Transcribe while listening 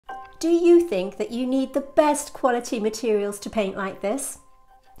Do you think that you need the best quality materials to paint like this?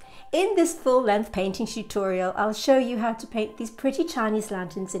 In this full-length painting tutorial, I'll show you how to paint these pretty Chinese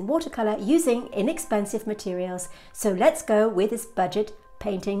lanterns in watercolor using inexpensive materials. So let's go with this budget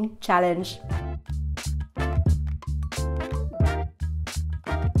painting challenge.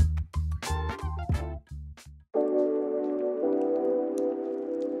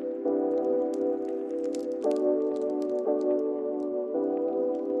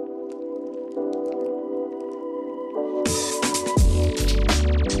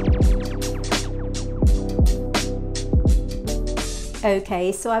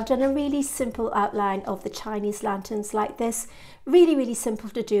 Okay, so I've done a really simple outline of the Chinese lanterns like this. Really simple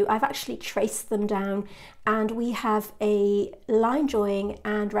to do. I've actually traced them down, and we have a line drawing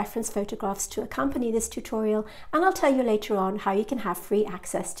and reference photographs to accompany this tutorial, and I'll tell you later on how you can have free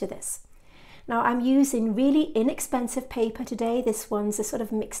access to this. Now I'm using really inexpensive paper today. This one's a sort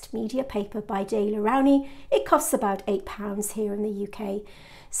of mixed media paper by Daler Rowney. It costs about £8 here in the UK.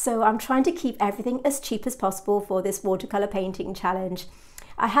 So I'm trying to keep everything as cheap as possible for this watercolor painting challenge.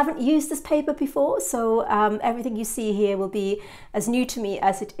 I haven't used this paper before, so everything you see here will be as new to me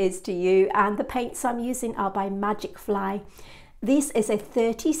as it is to you. And the paints I'm using are by Magic Fly. This is a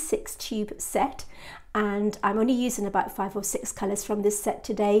 36 tube set, and I'm only using about 5 or 6 colours from this set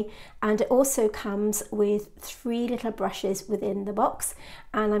today, and it also comes with 3 little brushes within the box,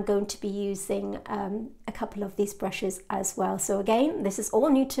 and I'm going to be using a couple of these brushes as well. So again, this is all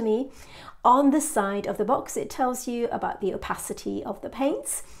new to me. On the side of the box it tells you about the opacity of the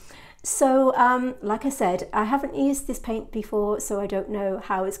paints. So like I said, I haven't used this paint before, so I don't know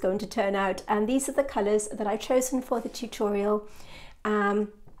how it's going to turn out, and these are the colours that I've chosen for the tutorial.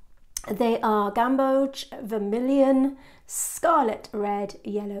 They are Gamboge, Vermillion, Scarlet, Red,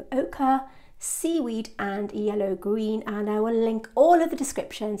 Yellow Ochre, Seaweed and Yellow Green, and I will link all of the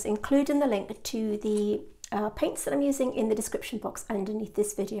descriptions, including the link to the paints that I'm using, in the description box underneath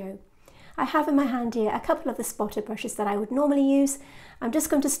this video. I have in my hand here a couple of the spotter brushes that I would normally use. I'm just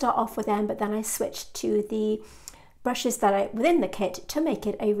going to start off with them, but then I switched to the brushes that are within the kit to make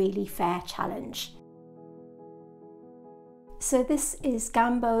it a really fair challenge. So this is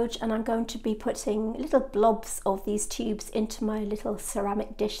Gamboge, and I'm going to be putting little blobs of these tubes into my little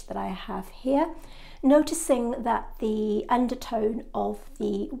ceramic dish that I have here, noticing that the undertone of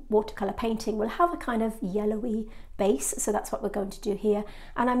the watercolor painting will have a kind of yellowy base, so that's what we're going to do here.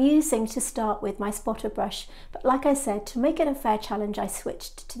 And I'm using, to start with, my spotter brush, but like I said, to make it a fair challenge, I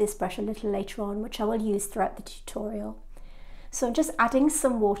switched to this brush a little later on, which I will use throughout the tutorial. So I'm just adding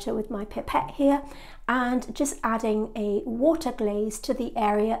some water with my pipette here, and just adding a water glaze to the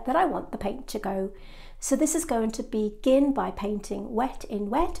area that I want the paint to go. So this is going to begin by painting wet in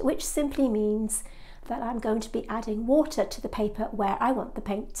wet, which simply means that I'm going to be adding water to the paper where I want the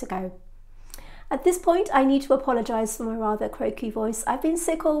paint to go. At this point, I need to apologise for my rather croaky voice. I've been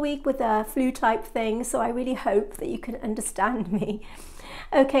sick all week with a flu type thing, so I really hope that you can understand me.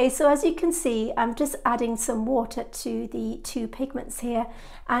 Okay, so as you can see, I'm just adding some water to the 2 pigments here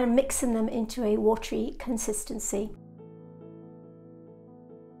and mixing them into a watery consistency.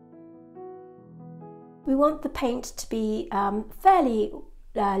 We want the paint to be fairly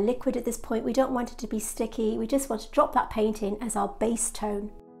liquid at this point. We don't want it to be sticky. We just want to drop that paint in as our base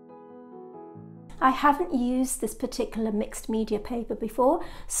tone. I haven't used this particular mixed media paper before,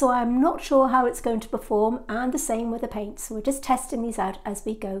 so I'm not sure how it's going to perform, and the same with the paints. So we're just testing these out as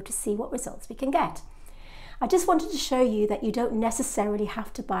we go to see what results we can get. I just wanted to show you that you don't necessarily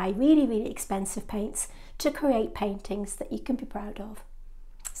have to buy really expensive paints to create paintings that you can be proud of.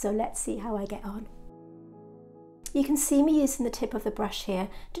 So let's see how I get on. You can see me using the tip of the brush here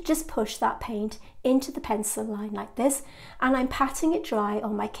to just push that paint into the pencil line like this, and I'm patting it dry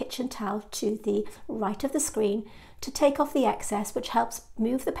on my kitchen towel to the right of the screen to take off the excess, which helps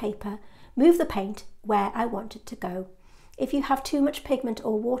move the paint where I want it to go. If you have too much pigment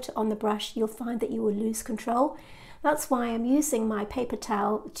or water on the brush, you'll find that you will lose control. That's why I'm using my paper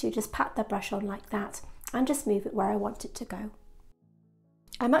towel to just pat the brush on like that and just move it where I want it to go.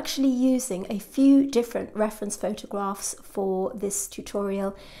 I'm actually using a few different reference photographs for this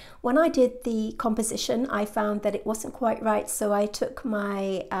tutorial. When I did the composition, I found that it wasn't quite right, so I took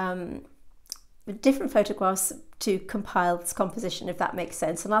my different photographs to compile this composition, if that makes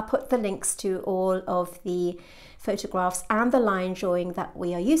sense. And I'll put the links to all of the photographs and the line drawing that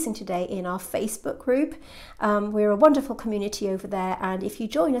we are using today in our Facebook group. We're a wonderful community over there, and if you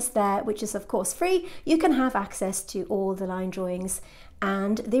join us there, which is of course free, you can have access to all the line drawings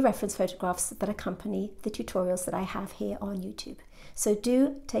and the reference photographs that accompany the tutorials that I have here on YouTube. So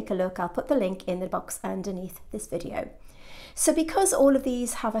do take a look. I'll put the link in the box underneath this video. So because all of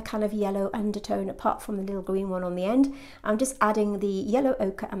these have a kind of yellow undertone apart from the little green one on the end, I'm just adding the yellow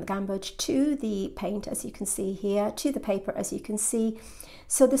ochre and the gamboge to the paint, as you can see here, to the paper, as you can see.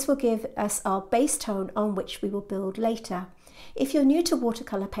 So this will give us our base tone on which we will build later. If you're new to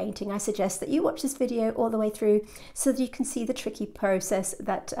watercolor painting, I suggest that you watch this video all the way through so that you can see the tricky process,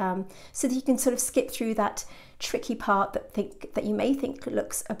 that so that you can sort of skip through that tricky part that you may think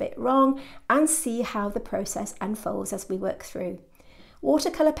looks a bit wrong, and see how the process unfolds as we work through.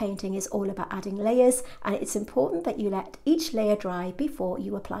 Watercolor painting is all about adding layers, and it's important that you let each layer dry before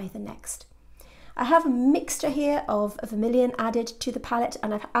you apply the next. I have a mixture here of Vermillion added to the palette,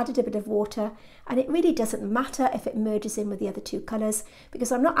 and I've added a bit of water, and it really doesn't matter if it merges in with the other two colours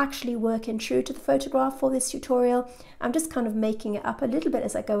because I'm not actually working true to the photograph for this tutorial. I'm just kind of making it up a little bit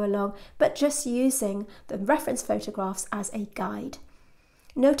as I go along, but just using the reference photographs as a guide.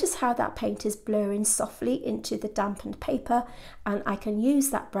 Notice how that paint is blurring softly into the dampened paper, and I can use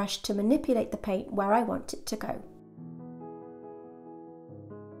that brush to manipulate the paint where I want it to go.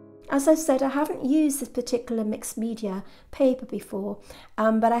 As I've said, I haven't used this particular mixed media paper before,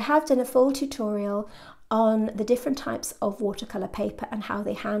 but I have done a full tutorial on the different types of watercolor paper and how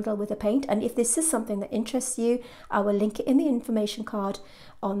they handle with the paint. And if this is something that interests you, I will link it in the information card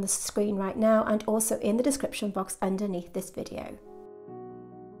on the screen right now, and also in the description box underneath this video.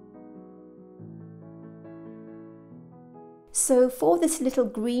 So for this little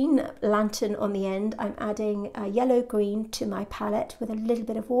green lantern on the end, I'm adding a yellow green to my palette with a little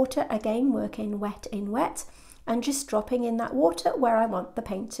bit of water, again working wet in wet, and just dropping in that water where I want the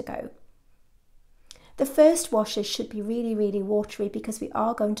paint to go. The first washes should be really watery because we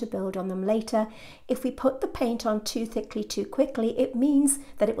are going to build on them later. If we put the paint on too thickly too quickly, it means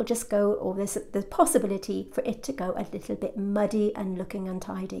that it will just go, or there's the possibility for it to go a little bit muddy and looking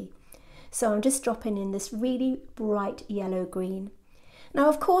untidy. So I'm just dropping in this really bright yellow green. Now,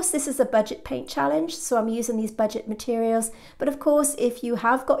 of course, this is a budget paint challenge, so I'm using these budget materials. But of course, if you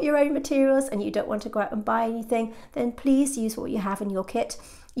have got your own materials and you don't want to go out and buy anything, then please use what you have in your kit.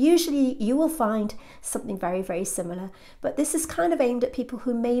 Usually you will find something very similar, but this is kind of aimed at people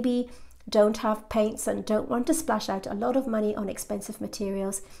who maybe don't have paints and don't want to splash out a lot of money on expensive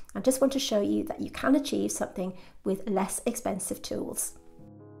materials. I just want to show you that you can achieve something with less expensive tools.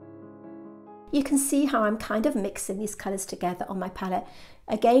 You can see how I'm kind of mixing these colours together on my palette,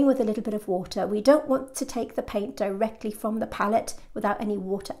 again with a little bit of water. We don't want to take the paint directly from the palette without any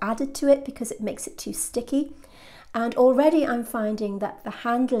water added to it because it makes it too sticky. And already I'm finding that the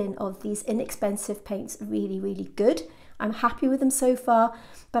handling of these inexpensive paints really good. I'm happy with them so far,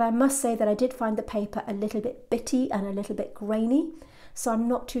 but I must say that I did find the paper a little bit bitty and a little bit grainy. So I'm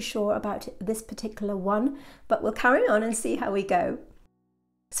not too sure about this particular one, but we'll carry on and see how we go.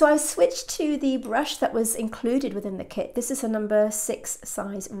 So I've switched to the brush that was included within the kit. This is a number 6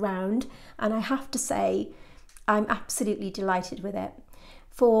 size round, and I have to say I'm absolutely delighted with it.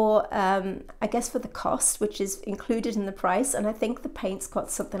 For I guess for the cost, which is included in the price, and I think the paint's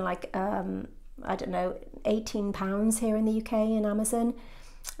got something like I don't know, £18 here in the UK in Amazon,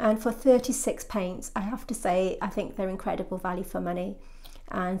 and for 36 paints, I have to say I think they're incredible value for money.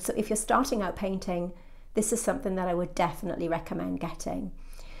 And so if you're starting out painting, this is something that I would definitely recommend getting.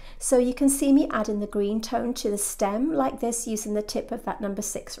 So you can see me adding the green tone to the stem like this using the tip of that number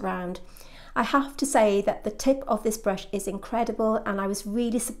 6 round. I have to say that the tip of this brush is incredible, and I was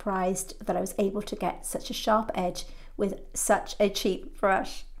really surprised that I was able to get such a sharp edge with such a cheap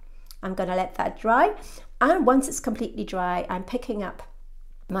brush. I'm going to let that dry, and once it's completely dry, I'm picking up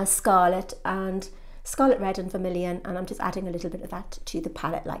my Scarlet Red and Vermillion, and I'm just adding a little bit of that to the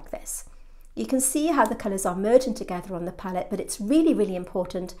palette like this. You can see how the colours are merging together on the palette, but it's really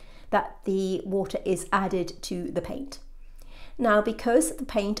important that the water is added to the paint. Now, because the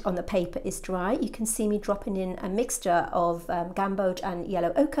paint on the paper is dry, you can see me dropping in a mixture of Gamboge and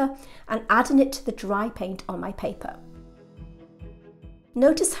yellow ochre and adding it to the dry paint on my paper.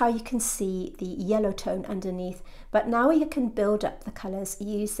 Notice how you can see the yellow tone underneath, but now you can build up the colours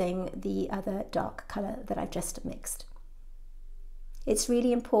using the other dark colour that I've just mixed. It's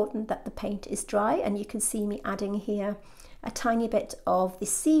really important that the paint is dry, and you can see me adding here a tiny bit of the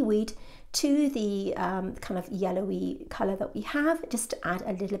seaweed to the kind of yellowy colour that we have, just to add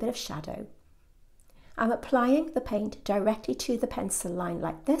a little bit of shadow. I'm applying the paint directly to the pencil line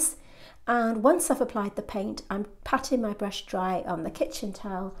like this, and once I've applied the paint, I'm patting my brush dry on the kitchen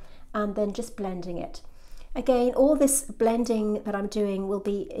towel and then just blending it. Again, all this blending that I'm doing will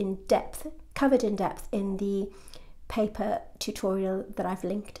be in depth, covered in depth in the paper tutorial that I've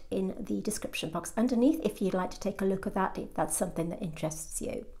linked in the description box underneath if you'd like to take a look at that, if that's something that interests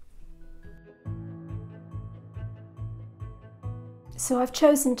you. So I've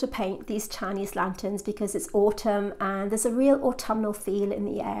chosen to paint these Chinese lanterns because it's autumn and there's a real autumnal feel in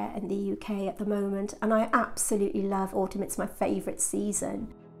the air in the UK at the moment, and I absolutely love autumn. It's my favourite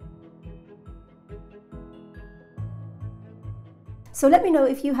season. So let me know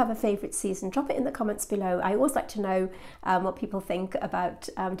if you have a favourite season. Drop it in the comments below. I always like to know what people think about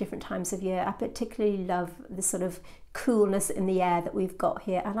different times of year. I particularly love the sort of coolness in the air that we've got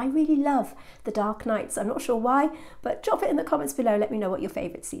here, and I really love the dark nights. I'm not sure why, but drop it in the comments below. Let me know what your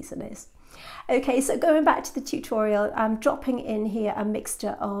favourite season is. Okay, so going back to the tutorial, I'm dropping in here a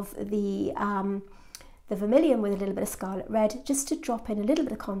mixture of the Vermillion with a little bit of Scarlet red, just to drop in a little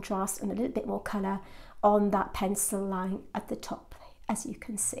bit of contrast and a little bit more colour on that pencil line at the top, as you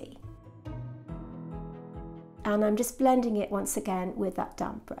can see. And I'm just blending it once again with that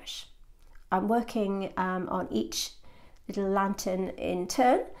damp brush. I'm working on each little lantern in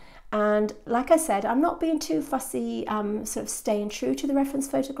turn, and like I said, I'm not being too fussy, sort of staying true to the reference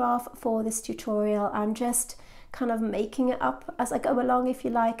photograph for this tutorial. I'm just kind of making it up as I go along, if you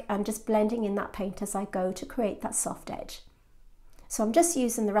like, and just blending in that paint as I go to create that soft edge. So I'm just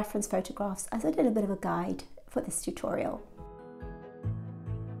using the reference photographs as a little bit of a guide for this tutorial.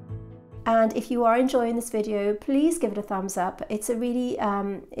 And if you are enjoying this video, please give it a thumbs up. It's a really,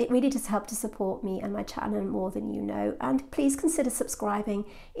 it really does help to support me and my channel more than you know. And please consider subscribing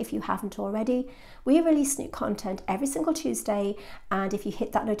if you haven't already. We release new content every single Tuesday, and if you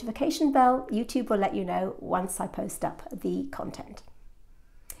hit that notification bell, YouTube will let you know once I post up the content.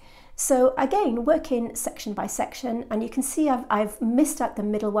 So again, working section by section, and you can see I've missed out the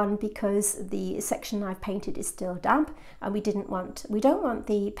middle one because the section I've painted is still damp, and we don't want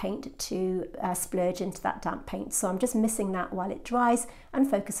the paint to splurge into that damp paint. So I'm just missing that while it dries and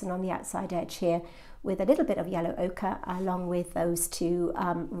focusing on the outside edge here with a little bit of yellow ochre along with those two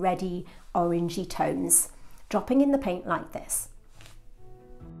reddy orangey tones, dropping in the paint like this.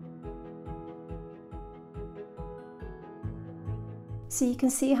 So you can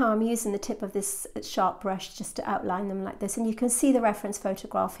see how I'm using the tip of this sharp brush just to outline them like this, and you can see the reference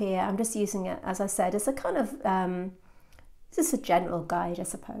photograph here. I'm just using it, as I said, as a kind of, just a general guide, I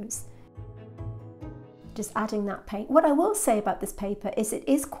suppose. Just adding that paint. What I will say about this paper is it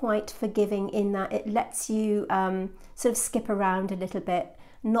is quite forgiving in that it lets you sort of skip around a little bit,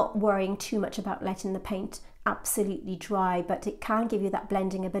 not worrying too much about letting the paint absolutely dry, but it can give you that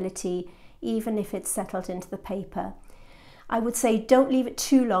blending ability even if it's settled into the paper. I would say don't leave it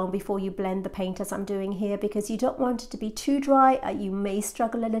too long before you blend the paint, as I'm doing here, because you don't want it to be too dry. You may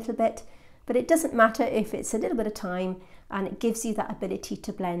struggle a little bit, but it doesn't matter if it's a little bit of time, and it gives you that ability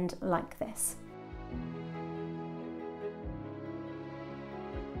to blend like this.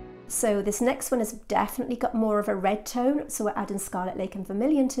 So this next one has definitely got more of a red tone, so we're adding Scarlet Lake and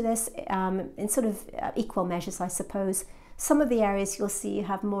Vermillion to this in sort of equal measures, I suppose. Some of the areas you'll see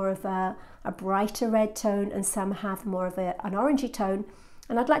have more of a brighter red tone, and some have more of an orangey tone,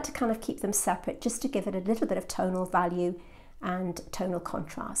 and I'd like to kind of keep them separate just to give it a little bit of tonal value and tonal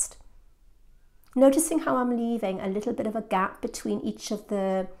contrast. Noticing how I'm leaving a little bit of a gap between each of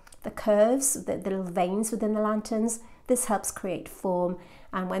the curves, the little veins within the lanterns. This helps create form,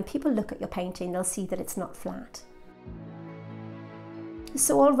 and when people look at your painting, they'll see that it's not flat.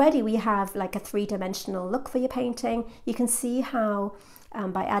 So already we have like a three-dimensional look for your painting. You can see how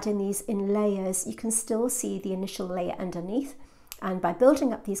by adding these in layers, you can still see the initial layer underneath. And by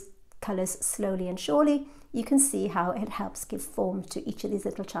building up these colours slowly and surely, you can see how it helps give form to each of these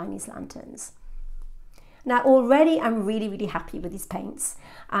little Chinese lanterns. Now already I'm really, really happy with these paints.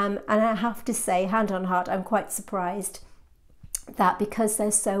 And I have to say, hand on heart, I'm quite surprised that because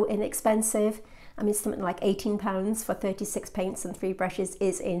they're so inexpensive, I mean, something like £18 for 36 paints and 3 brushes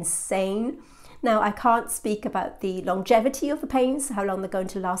is insane. Now, I can't speak about the longevity of the paints, how long they're going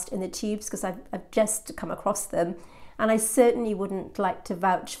to last in the tubes, because I've just come across them. And I certainly wouldn't like to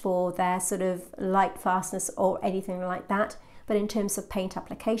vouch for their sort of light fastness or anything like that. But in terms of paint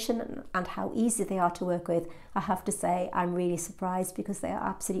application and how easy they are to work with, I have to say I'm really surprised because they are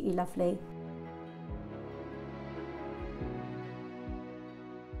absolutely lovely.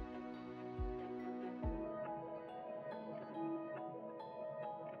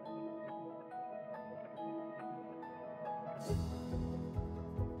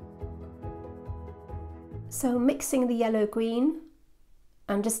 So mixing the yellow green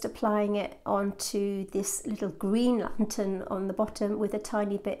and just applying it onto this little green lantern on the bottom with a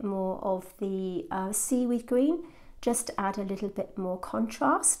tiny bit more of the seaweed green, just to add a little bit more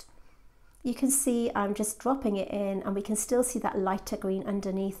contrast. You can see I'm just dropping it in, and we can still see that lighter green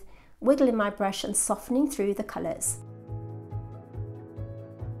underneath, wiggling my brush and softening through the colours.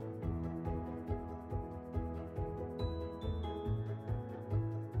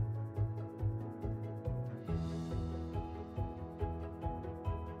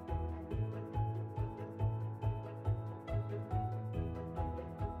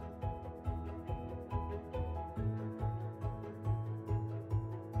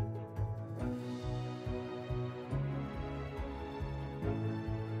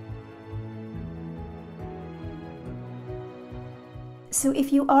 So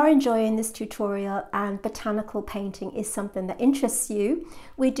if you are enjoying this tutorial and botanical painting is something that interests you,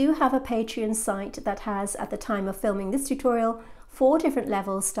 we do have a Patreon site that has, at the time of filming this tutorial, 4 different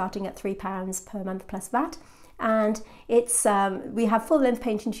levels starting at £3 per month plus VAT. And it's we have full-length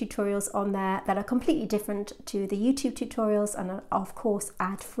painting tutorials on there that are completely different to the YouTube tutorials and are of course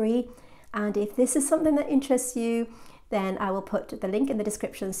ad-free. And if this is something that interests you, then I will put the link in the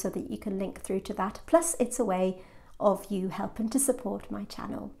description so that you can link through to that. Plus it's a way of you helping to support my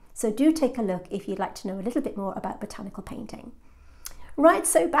channel. So do take a look if you'd like to know a little bit more about botanical painting. Right,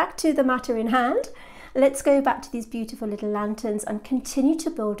 so back to the matter in hand. Let's go back to these beautiful little lanterns and continue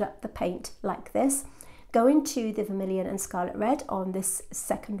to build up the paint like this. Going to the Vermillion and Scarlet Red on this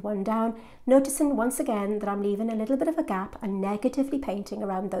second one down, noticing once again that I'm leaving a little bit of a gap and negatively painting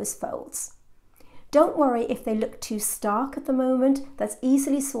around those folds. Don't worry if they look too stark at the moment, that's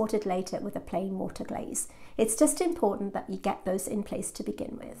easily sorted later with a plain water glaze. It's just important that you get those in place to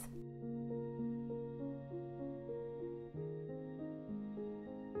begin with.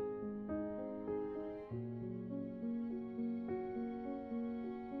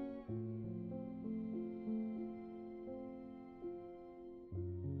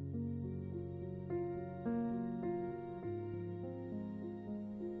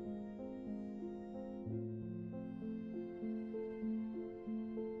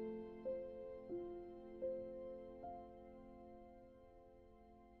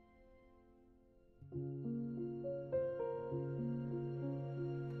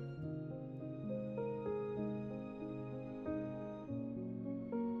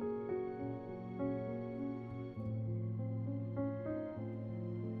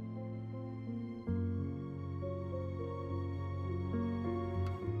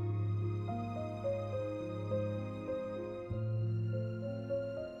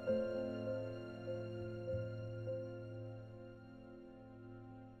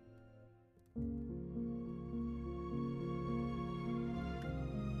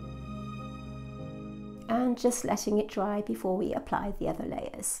 And just letting it dry before we apply the other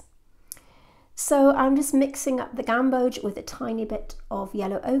layers. So I'm just mixing up the Gamboge with a tiny bit of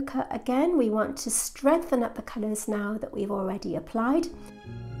yellow ochre. Again, we want to strengthen up the colours now that we've already applied.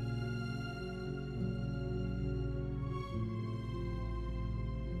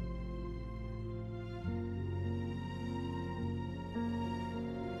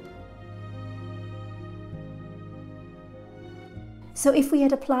 So if we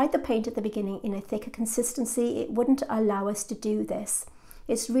had applied the paint at the beginning in a thicker consistency, it wouldn't allow us to do this.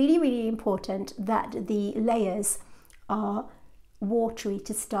 It's really, really important that the layers are watery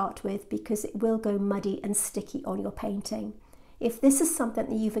to start with because it will go muddy and sticky on your painting. If this is something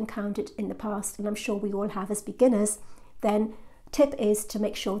that you've encountered in the past, and I'm sure we all have as beginners, then tip is to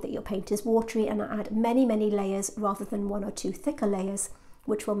make sure that your paint is watery and add many, many layers rather than 1 or 2 thicker layers,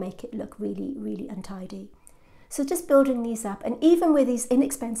 which will make it look really, really untidy. So just building these up, and even with these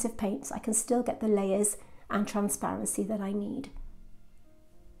inexpensive paints, I can still get the layers and transparency that I need.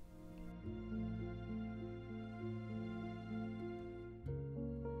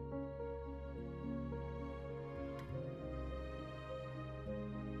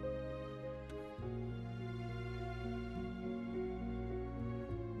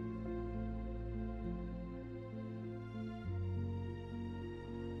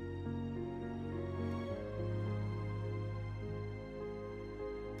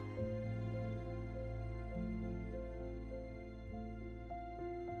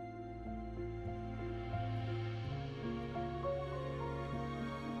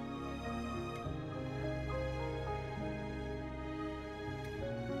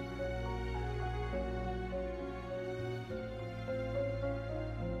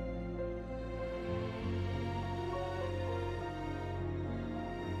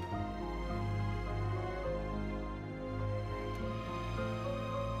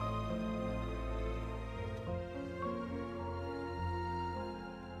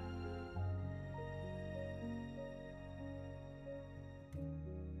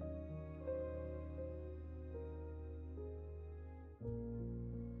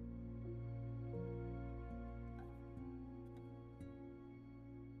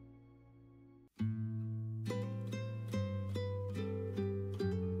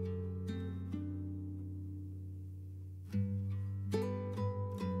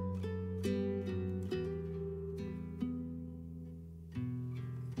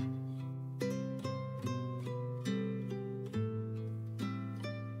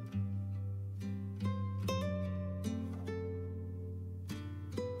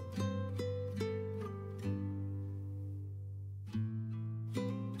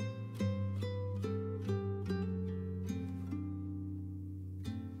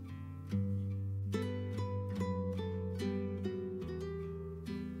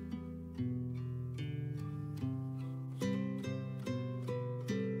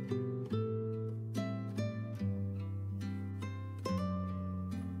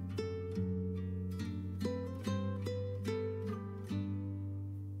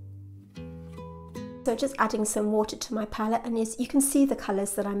 So just adding some water to my palette, and you can see the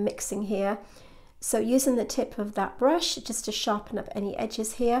colours that I'm mixing here. So using the tip of that brush just to sharpen up any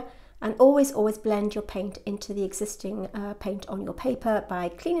edges here, and always blend your paint into the existing paint on your paper by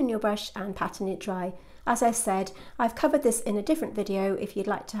cleaning your brush and patting it dry. As I said, I've covered this in a different video if you'd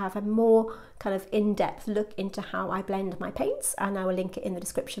like to have a more kind of in-depth look into how I blend my paints, and I will link it in the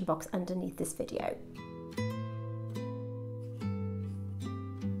description box underneath this video.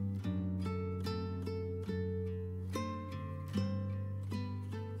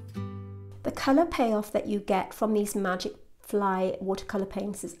 The colour payoff that you get from these Magic Fly watercolour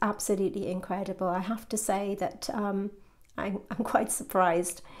paints is absolutely incredible. I have to say that I'm quite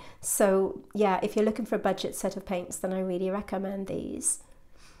surprised. So yeah, if you're looking for a budget set of paints, then I really recommend these.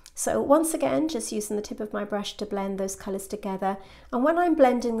 So once again, just using the tip of my brush to blend those colours together. And when I'm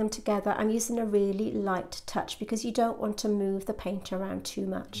blending them together, I'm using a really light touch because you don't want to move the paint around too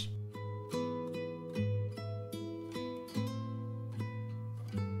much.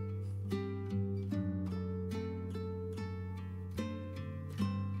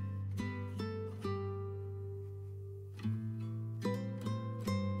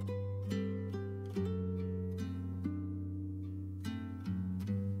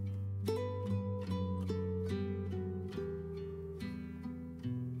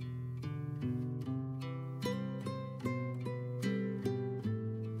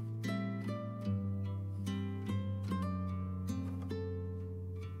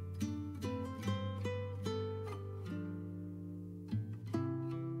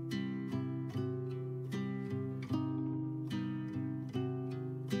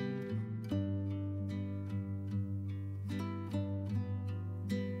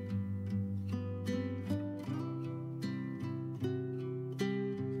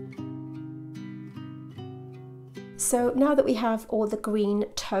 So now that we have all the green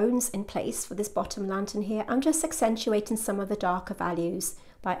tones in place for this bottom lantern here, I'm just accentuating some of the darker values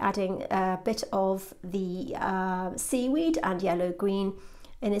by adding a bit of the seaweed and yellow green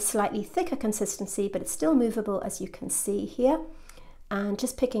in a slightly thicker consistency, but it's still movable as you can see here, and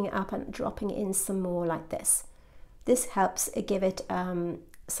just picking it up and dropping in some more like this. This helps give it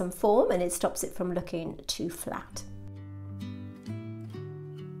some form, and it stops it from looking too flat.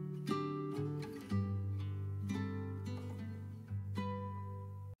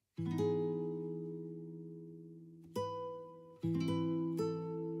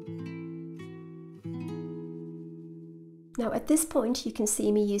 Now at this point you can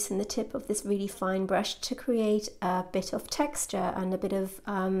see me using the tip of this really fine brush to create a bit of texture and a bit of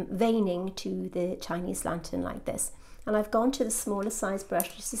veining to the Chinese lantern like this. And I've gone to the smaller size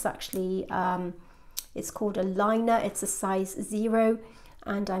brush. This is actually, it's called a liner, it's a size 0,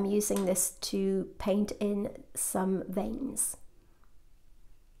 and I'm using this to paint in some veins.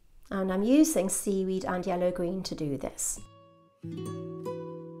 And I'm using seaweed and yellow green to do this.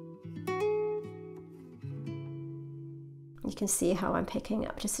 You can see how I'm picking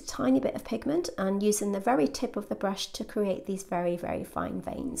up just a tiny bit of pigment and using the very tip of the brush to create these very, very fine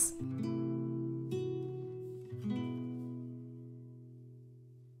veins.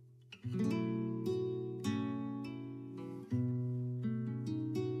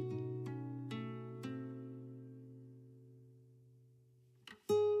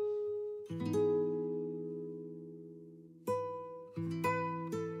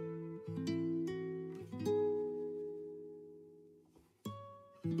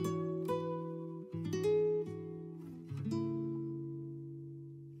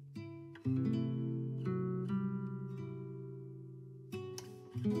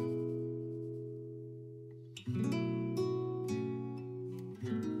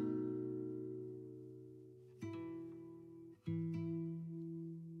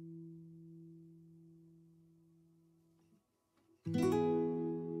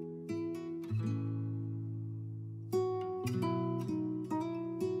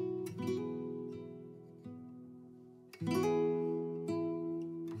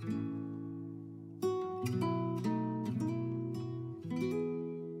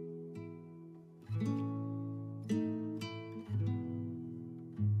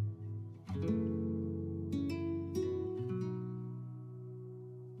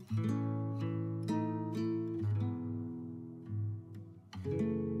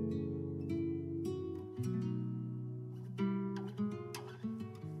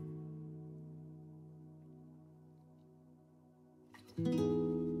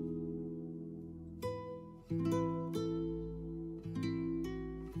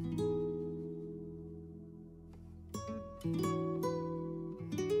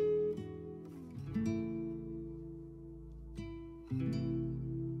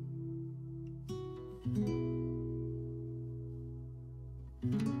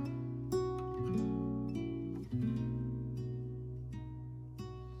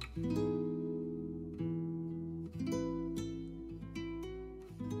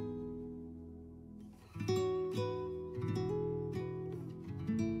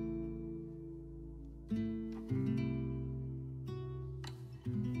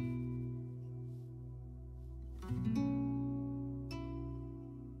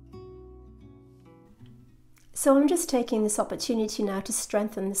 So I'm just taking this opportunity now to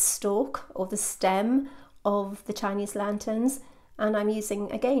strengthen the stalk or the stem of the Chinese lanterns, and I'm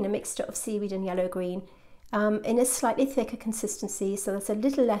using again a mixture of seaweed and yellow green in a slightly thicker consistency, so there's a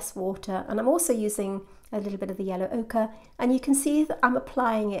little less water, and I'm also using a little bit of the yellow ochre, and you can see that I'm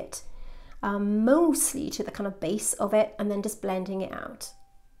applying it mostly to the kind of base of it and then just blending it out.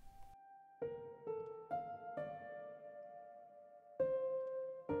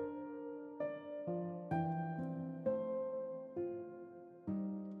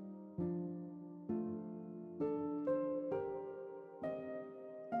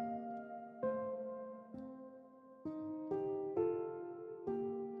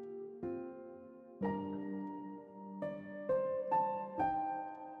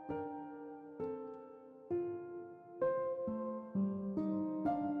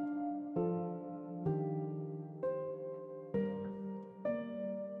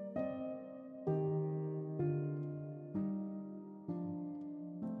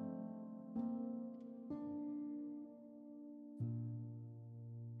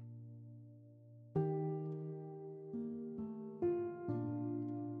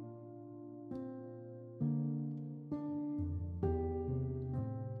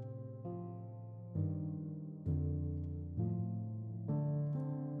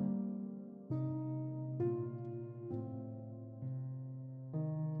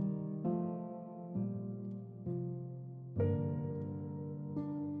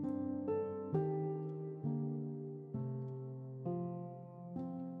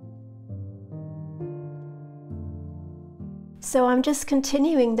 So I'm just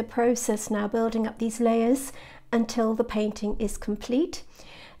continuing the process now, building up these layers until the painting is complete.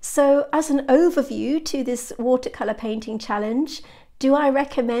 So as an overview to this watercolor painting challenge, do I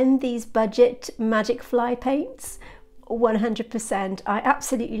recommend these budget magic fly paints? 100%. I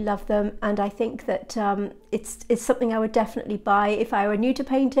absolutely love them, and I think that it's something I would definitely buy if I were new to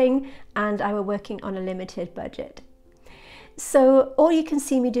painting and I were working on a limited budget. So all you can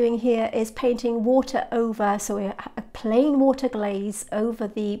see me doing here is painting water over, so a plain water glaze over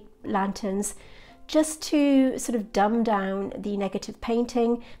the lanterns, just to sort of dumb down the negative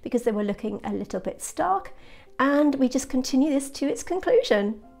painting because they were looking a little bit stark, and we just continue this to its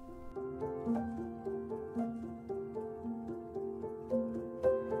conclusion.